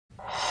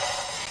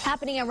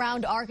Happening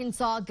around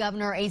Arkansas,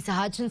 Governor Asa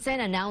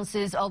Hutchinson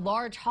announces a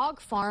large hog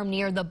farm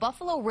near the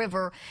Buffalo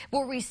River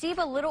will receive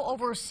a little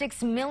over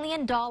 $6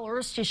 million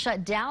to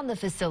shut down the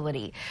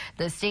facility.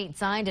 The state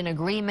signed an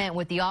agreement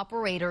with the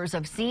operators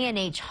of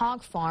C&H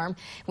Hog Farm,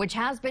 which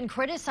has been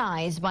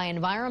criticized by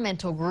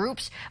environmental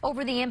groups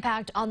over the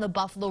impact on the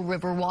Buffalo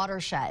River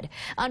watershed.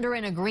 Under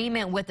an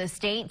agreement with the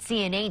state,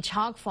 C&H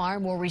Hog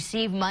Farm will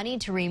receive money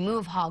to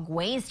remove hog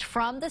waste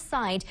from the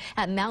site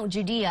at Mount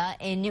Judea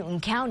in Newton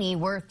County,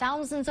 where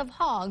thousands of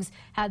hogs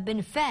have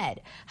been fed.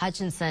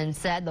 Hutchinson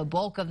said the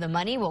bulk of the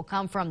money will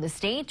come from the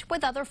state,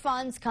 with other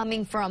funds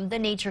coming from the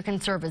Nature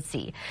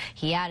Conservancy.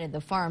 He added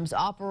the farm's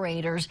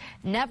operators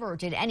never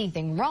did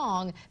anything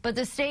wrong, but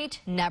the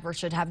state never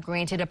should have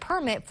granted a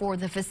permit for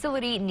the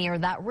facility near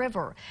that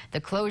river.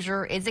 The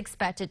closure is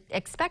expected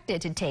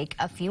to take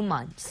a few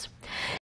months.